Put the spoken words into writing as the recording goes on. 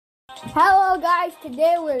Hello guys,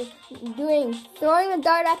 today we're doing throwing a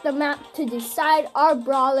dart at the map to decide our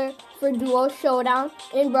brawler for duo showdown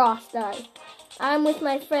in Brawl Stars. I'm with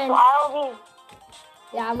my friend. So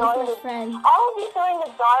I'm with my friend. I will be throwing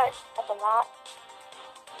the dart at the map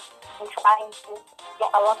and trying to get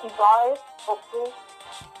a lucky brawler, hopefully.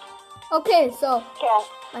 Okay, so Okay.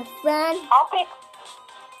 my friend. I'll pick.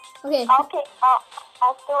 Okay.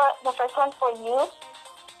 I'll throw the first one for you.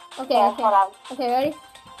 Okay. Hold on. Okay, ready?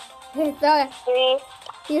 Okay, throw it. 3,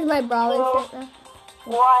 Here's my brawler right now.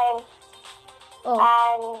 1.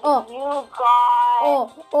 And you got.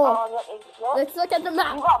 Let's look at the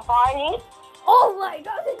map. You got Barney. Oh my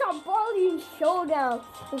God, they got Barley in showdown.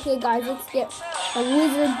 Okay, guys, let's get a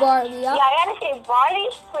wizard Barley up. Yeah, I gotta say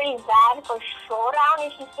Barney's pretty bad for showdown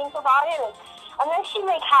if you think about it. Like, unless you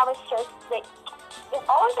have a search, it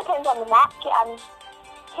always depends on the map.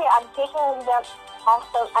 I'm taking them off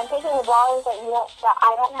I'm taking the brawlers that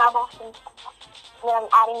I don't have often, and then I'm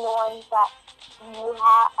adding the ones that you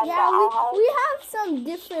have. Yeah, we have some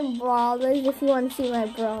different brawlers. If you want to see my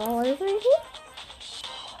brawlers right here.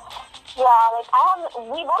 Yeah,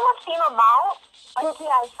 we both have same amount, but he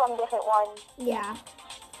has some different ones. Yeah.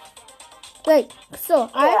 Okay, so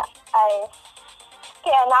now I'm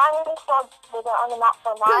gonna throw on the map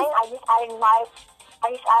for mine. I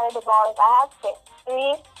just added the brawlers I have. Okay,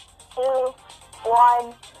 3, 2,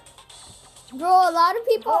 1. Bro, a lot of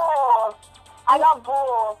people. Bull. I got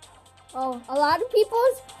Bull. Oh, a lot of people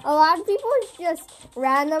is just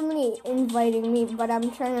randomly inviting me, but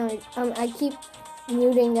I'm trying to. I keep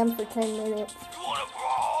muting them for 10 minutes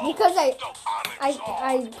because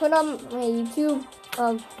I put on my YouTube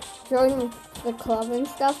join the club and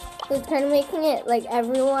stuff. So it's kind of making it like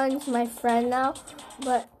everyone's my friend now,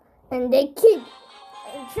 and they keep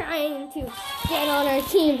trying to get on our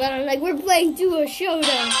team, but I'm like, we're playing duo showdown.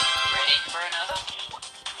 Ready for another?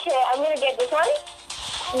 Okay, I'm gonna get this one.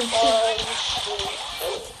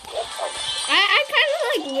 I kind of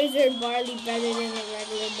like Wizard Barley better than the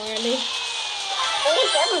regular Barley. I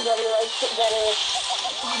think everybody likes it better.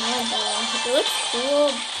 It looks cool.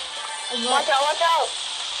 Watch out.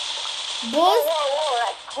 Bull,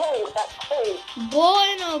 that's cool. Bull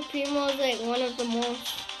and El Primo is like one of the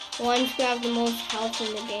ones who have the most health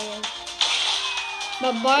in the game.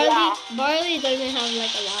 But Barley doesn't have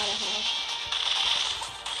like a lot of health.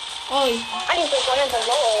 I think it's one of the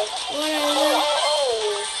lowest.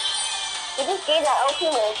 You just gave that El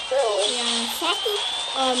Primo too. Yeah, Saku,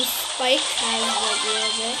 Spike has like a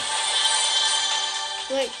little bit.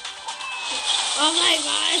 Like, oh my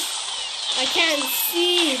gosh, I can't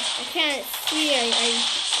see. I'm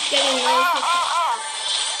getting nervous.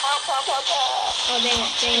 Help. Oh, dang it.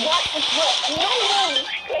 You don't go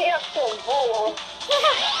straight up to a bull.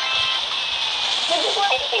 This is why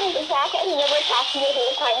I think the Zach has never talked to me the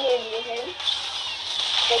whole time he's using.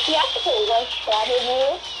 Like, he has to put one shot at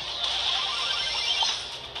you.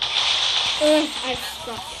 I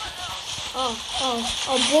suck. Oh,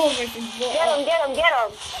 Bull versus Bull. Get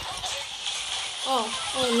him. Oh,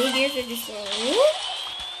 meteors are destroying.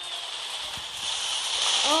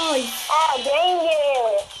 Oh, dang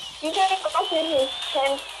it. You gotta go through his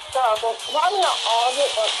 10 stuff. But probably not all of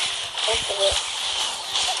it, but most of it.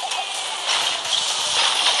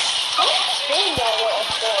 Oh,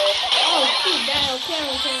 shoot, that okay.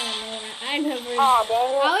 I never. Oh, dang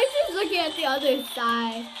it. I was just looking at the other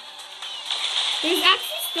side. There's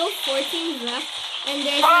actually still 14 left, and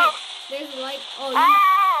there's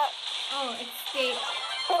escape.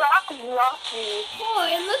 Oh,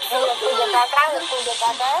 it looks so cool.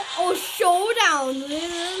 Oh, showdown,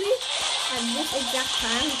 literally. At this exact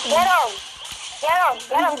time. Get him.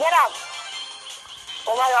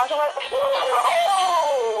 Oh my gosh.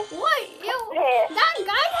 What? That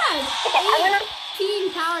guy has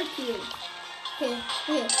 18 power cubes.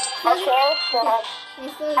 Okay.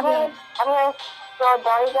 I'm gonna throw a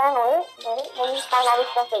dart again. Wait. When you find all the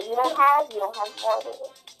stuff that you don't have more of it.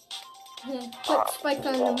 Put Spike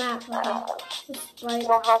on the map. Okay. Spike. You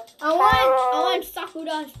don't have I want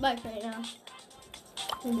Sakura Spike right now.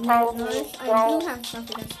 I do have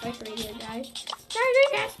Sakura Spike right here, guys.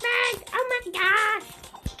 Sakura Spike! Oh my gosh!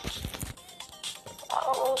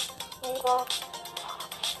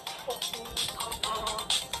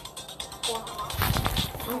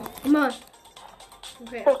 Come on.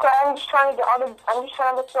 Okay. I'm just trying to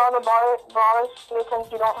throw all the brawlers which ones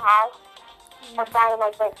you don't have. I'm trying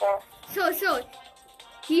right there. So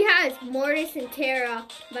he has Mortis and Terra,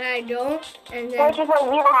 but I don't. And then which is what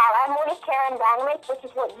you don't have. I have Mortis, Terra, and Dynamite, which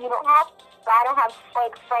is what you don't have. But I don't have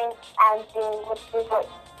Frank and Dean, which is what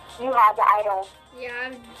you have that I don't. Yeah,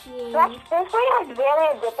 I've seen. This way has very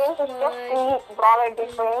addicting. It's just 3 brawler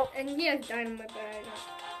different. And he has dynamite, but I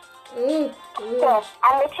don't. Ooh. Okay,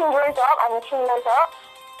 I'm mixing yours up.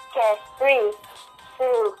 Okay, 3,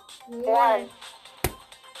 2, 1.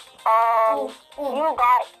 You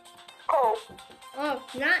got coal. Oh,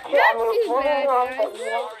 not too Yeah, bad, guys. we're Not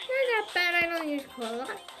that bad. I don't use coal a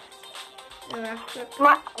lot.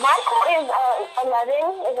 My code is 11,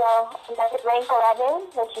 is rank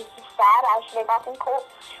 11, which is just sad. I should have gotten code.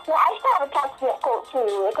 Well, I still have a chance to get code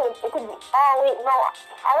too. It could be, oh wait, no,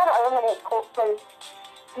 I want to eliminate code because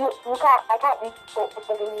I can't use code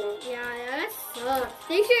because of you. Yeah, that sucks.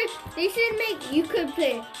 They should make, you could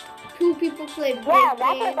play, 2 people play big Yeah,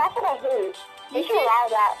 that's games. what I hate. They should allow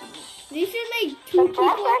that. They should make 2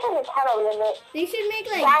 people. They should make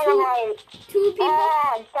like Dynamite. 2 people.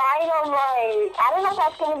 Dynamite. I don't know if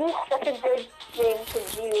that's gonna be such a good thing to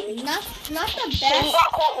do. Not the So you best.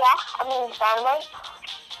 got Colt, yeah? I mean, Dynamite.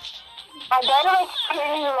 My Dynamite's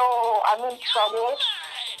pretty low. I'm in trouble.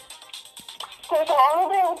 Okay, so only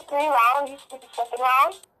doing 3 rounds. This is the second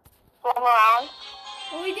round. 1 more round.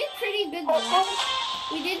 Well, we did pretty good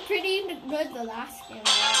the last game.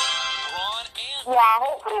 Right? Yeah,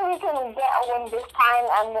 hopefully we can get a win this time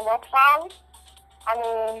and the next round. I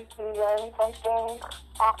mean, we learn something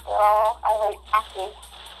after all. I hope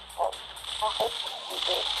we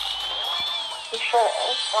do. For sure.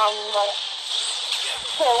 But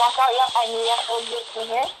okay, watch out. Yep, I knew that would get me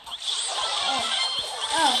here.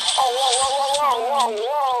 Oh,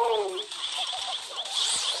 Whoa.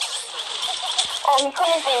 Oh, he's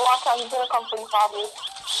coming for you. Watch out. He's gonna come for you probably.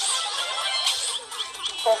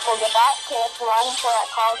 So forget that. Okay, let's run for that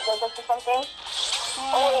car to go to something.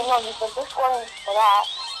 Oh wait, no, because this one for that.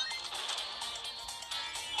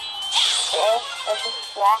 Okay, let's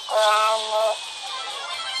just walk around.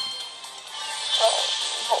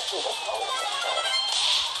 Hopefully this one will get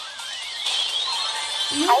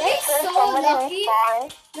you I would be think so lucky.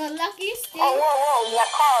 The luckiest thing whoa, that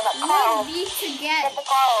car. would be to Get get. the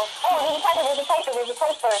car. Oh, there's a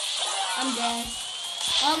Piper. I'm dead.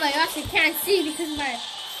 Oh my gosh, I can't see because my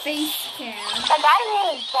face cam. The guy's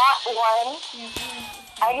name is Bot1. Yeah,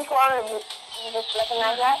 I just wanted to just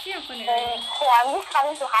recognize that. yeah, So I'm just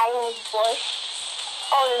coming to hide in this bush.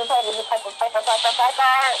 Oh, there's a Piper. Oh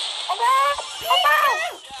God!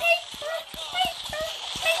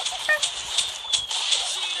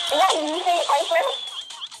 Is that you saying Piper?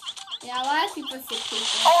 Yeah, a lot of people say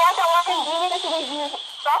people. Oh, watch out.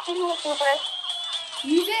 Stop using the super.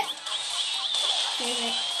 Use it? Save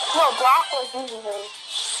it. No, Brock was using it.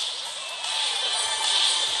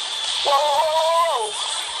 Whoa.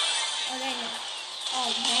 Oh, there you go.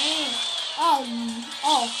 Oh, man.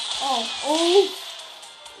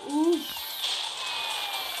 Ooh.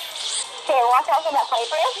 Okay, watch out for that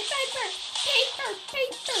Piper. Paper.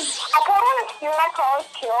 I kind of want to steal my Carl's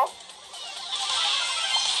kill.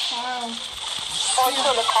 Carl. Or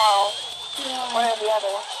kill the Carl. Yeah. One or the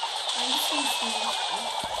other. I'm just gonna see this.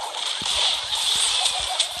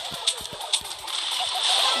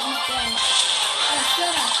 He's dead. Oh,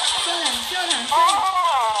 showdown.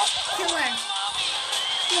 Kill her.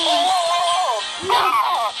 Whoa.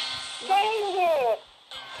 Change it.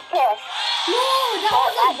 Okay. No, that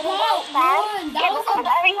was a bot one. That was because I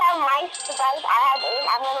already have my guys. I have 8.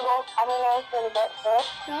 I'm gonna go for the best first.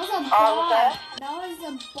 a bot. That was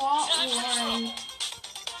a bot one.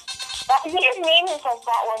 His name is a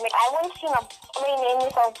bot one. Like, I wouldn't seen a name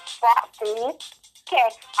is a bot 3. Okay,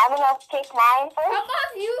 I'm gonna pick mine first. How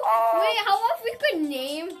about you? Wait, how about we could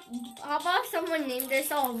name? How about someone named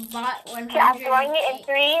themselves bot 100? Okay, I'm throwing it in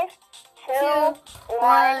 3, 2,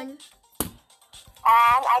 1.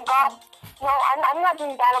 And I got. No, I'm not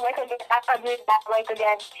doing Dynamite again. I'm not doing Dynamite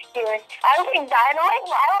again. I'm doing Dynamite,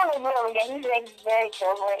 but I don't want to do him again. He's like very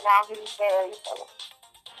chill right now. He's very chill.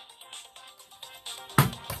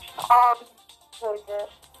 Who is it?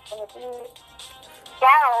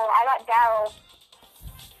 Daryl. I got Daryl.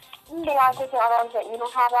 Okay, now I'm taking other ones that you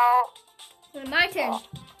don't have out. My turn.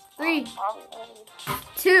 3,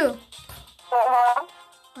 2.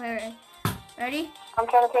 Wait. Ready? I'm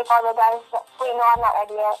trying to take all the guys. Wait, no, I'm not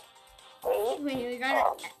ready yet. Wait,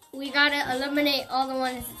 we gotta eliminate all the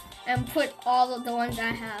ones and put all of the ones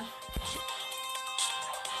I have.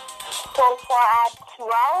 So far at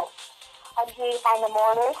 12, I just need to find the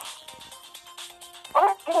mortars.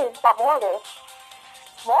 What is that mortars?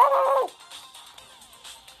 Mortars!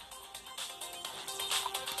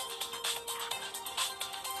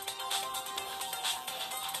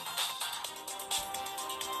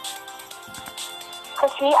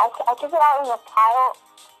 Cause see, I took it out in a pile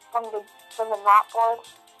from the map board.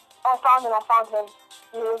 Oh, I found him.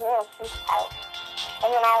 He was in a soup pile.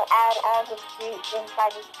 and then I'll add all the fruits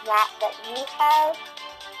inside this map that you have.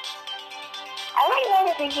 I recognize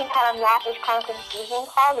the thinking kind of map is kind of confusing,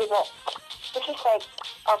 probably, but it's just like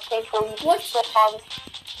a place where you can flip all the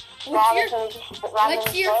brawlers and we just flip random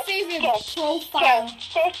What's your favorite profile?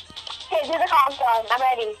 Okay, do the countdown. I'm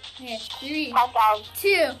ready. Okay, 3, Countdown.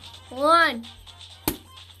 2, 1.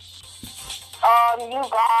 You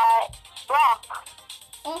got Brock.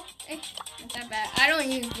 Oh, hey, not that bad. I don't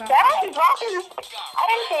use Brawl. Brock is. I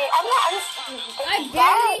didn't say. I'm not.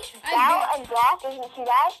 And Brock isn't too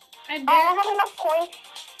bad. I don't have enough points.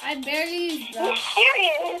 I barely use Brawl. You're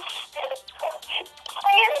serious?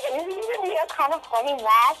 This is gonna be a kind of funny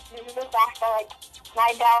match. This is the fact that like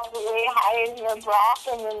my dad is way higher than your Brock,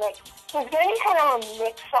 and then like it's gonna be kind of a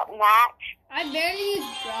mix-up match. I barely use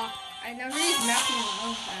Brawl. I never used nothing in a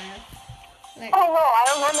long time. Like, I know. I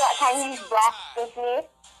don't remember that time you used Brock with me.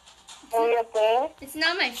 Or your thing. It's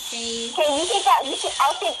not my fave. Okay, you take that.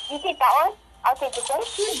 You take that one. I'll take this one.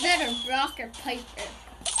 Who's better, Brock or Piper?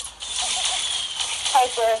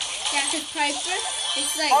 Piper. Yeah, because Piper,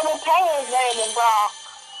 it's like... Oh, the Penguin is better than Brock.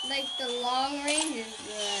 Like, the long range is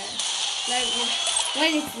good. Like,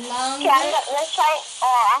 when it's long... Okay, let's try...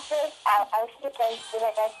 Oh, after this, I'll skip and do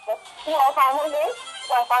like that. You want to find one of this?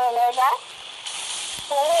 You want to find another guy?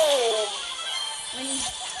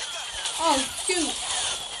 Oh, shoot.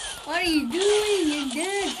 What are you doing? You're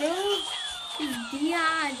dead, bro. He's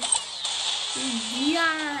Dion.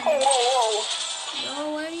 Whoa.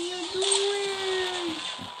 Bro, what are you doing?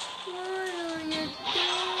 What are you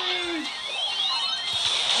doing?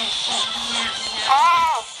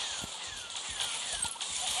 Oh.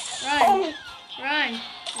 Run.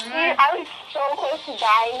 Dude, I was so close to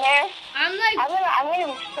dying there. I'm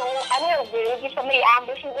gonna really get somebody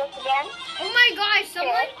ambushes us again. Oh my gosh,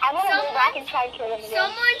 I'm gonna go back and try and kill him again.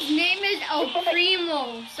 Someone's name is El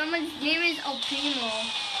Primo. Someone's name is El Primo.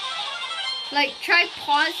 Like, try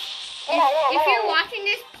pause. If you're watching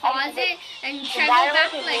this, pause it and try to go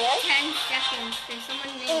back like 10 seconds. There's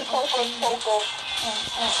someone named El Primo.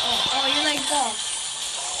 Oh, you're like, go.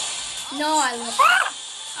 No, I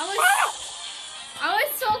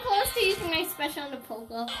was so close to using my special on the Poco,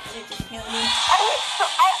 but it just killed me.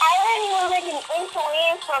 I already was like an inch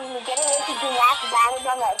away from getting into do max damage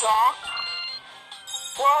on that Brawl.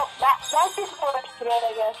 Well, that's just for us today,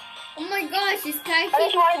 I guess. Oh my gosh, this guy I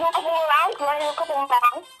guess you want to do a couple more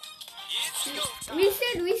rounds? We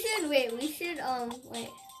should, wait.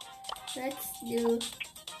 Let's do,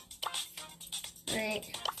 wait.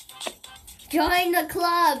 Join the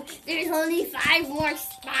club. There's only 5 more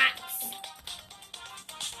spots.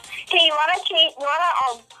 Okay, you wanna play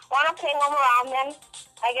one more round then,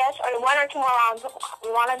 I guess, or 1 or 2 more rounds. We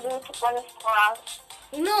wanna do 1 or 2 more rounds.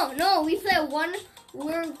 No, we play one.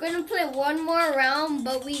 We're gonna play 1 more round,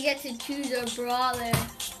 but we get to choose a brawler.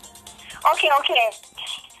 Okay.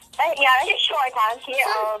 Yeah, let's just show our times here.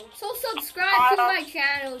 So subscribe to my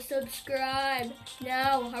channel. Subscribe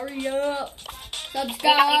now. Hurry up.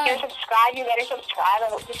 Subscribe. You better subscribe. I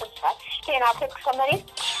hope you subscribe. Okay, and I'll pick somebody.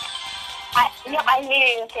 I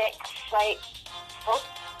need to pick, like, oh.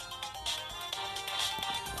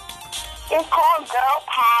 It's called Girl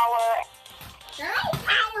Power. Girl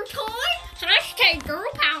Power time? Hashtag Girl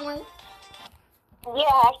Power.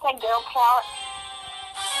 Yeah, hashtag Girl Power.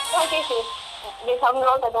 Okay, there's some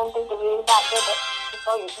girls I don't think they're really that good, but it's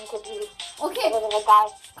all you can do. Okay. Better than a guy.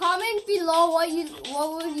 Comment below what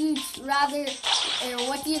would you rather, or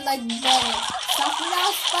what do you like better?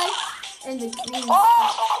 Sakura Spike and the green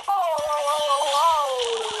spike?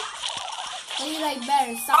 What do you like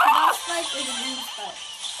better? Sakura Spike or the green spike?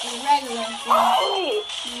 The regular thing.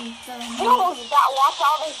 Watch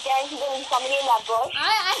all this guys who's gonna be somebody in that bush.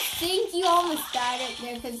 I think you almost died it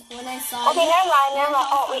there because when I saw okay, never mind.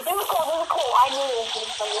 Oh, wait, this is cool. I knew there was gonna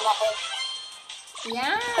be somebody in that bush.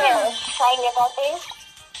 Yeah. Here, let's try and get that thing.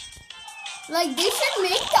 Like, they should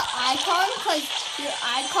make the icon, because your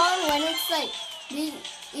icon, when it's like,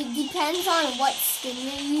 it depends on what skin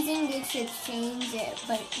you're using, they should change it,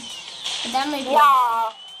 but that might be...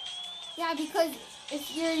 Yeah, because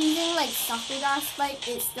if you're using, like, Sakura Spike,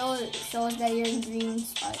 it still shows that you're in green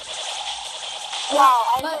Spike.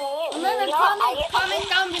 But remember, comment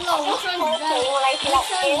down below which one's better.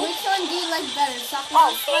 Which one do you like better?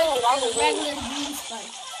 Sakura Spike or regular green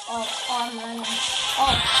Spike? Oh man.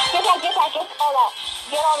 Oh. Get all that.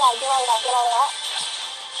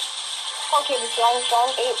 Okay, this one,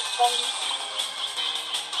 8, 7.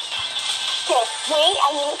 Okay, wait,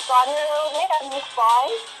 I need to spawn a little bit. I need to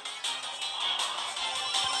spawn.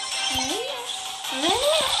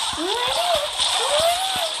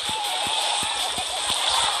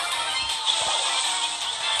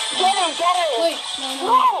 Get her. Wait,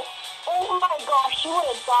 no. Oh my gosh, you would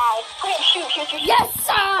have died. Quick, shoot. Yes,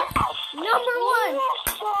 sir! Number 1!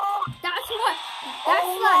 Yes, sir. That's what.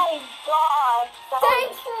 Oh my god.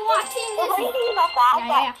 Thanks for watching It's this. really not fast.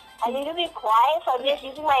 Yeah. I need to be quiet, so I'm just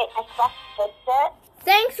using my express headset.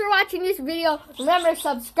 Thanks for watching this video. Remember,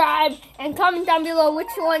 subscribe and comment down below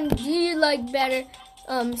which one do you like better.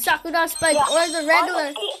 Sakura Spike or the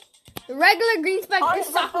regular. The regular green spike or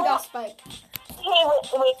Sakura Spike. Hey,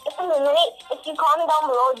 wait, just a minute. If you comment down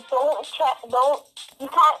below, you can't vote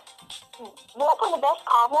for the best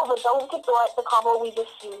combo, but don't pick the combo we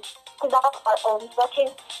just used. Because that's our own section.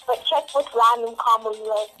 But check which random combo you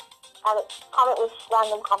like. And comment which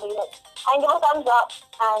random combo you like. And give a thumbs up.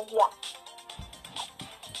 And yeah.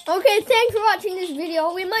 Okay, thanks for watching this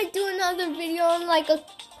video. We might do another video in like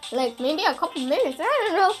maybe a couple minutes. I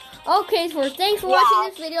don't know. Okay, so thanks for watching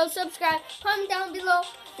this video. Subscribe. Comment down below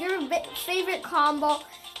your favorite combo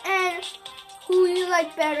and who you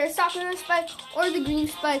like better, Sakura Spike or the green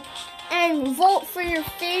spike. And vote for your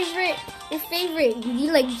favorite. Do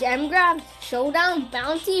you like Gem Grab, Showdown,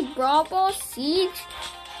 Bounty, Brawl Ball, Siege,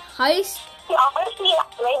 Heist? See, honestly,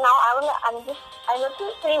 right now I'm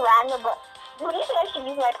looking pretty random, but who do you think I should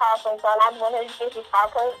use my power points on? I have one of these basic power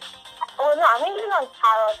points. Oh no, I'm using on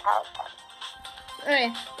power.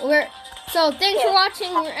 Alright, so thanks for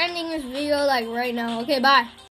watching. We're ending this video like right now. Okay, bye.